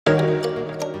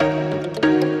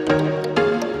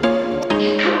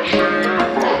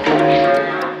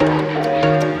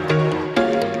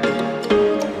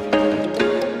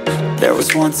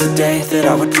once a day that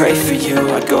I would pray for you.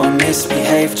 I'd go and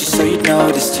misbehave just so you'd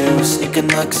notice too. Sneaking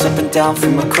looks up and down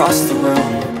from across the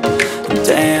room.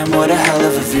 Damn, what a hell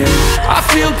of a view. I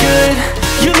feel good,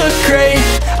 you look great,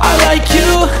 I like you,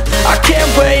 I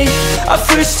can't wait. A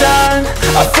first time,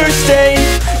 a first date,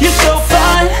 you're so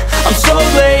fine, I'm so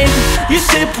late. You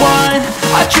sip wine,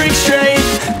 I drink straight,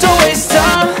 don't waste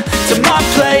time to my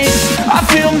place. I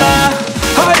feel my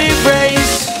heart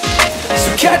erase,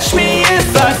 so catch me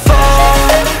if I fall.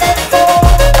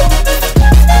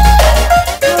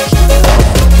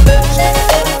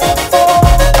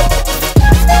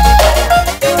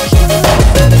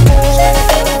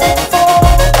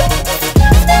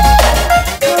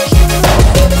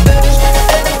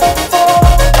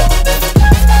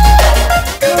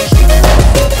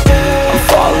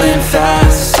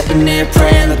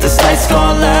 Praying that this night's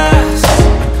gonna last.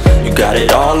 You got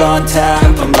it all on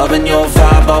tap, I'm loving your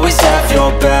vibe, always have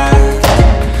your back.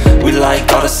 We like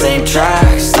all the same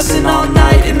tracks, listen all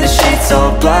night in the sheets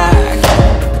all black.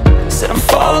 Said I'm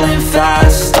falling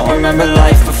fast, don't remember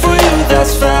life before you,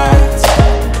 that's fact.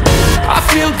 I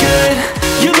feel good,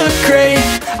 you look great,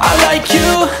 I like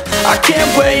you, I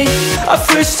can't wait. A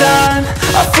first time,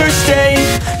 a first date,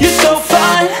 you're so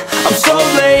fine, I'm so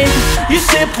late. You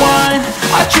sip wine,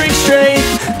 I drink straight,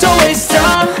 don't waste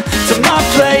time to my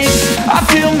place. I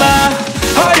feel my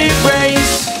heart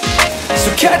erase, so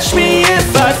catch me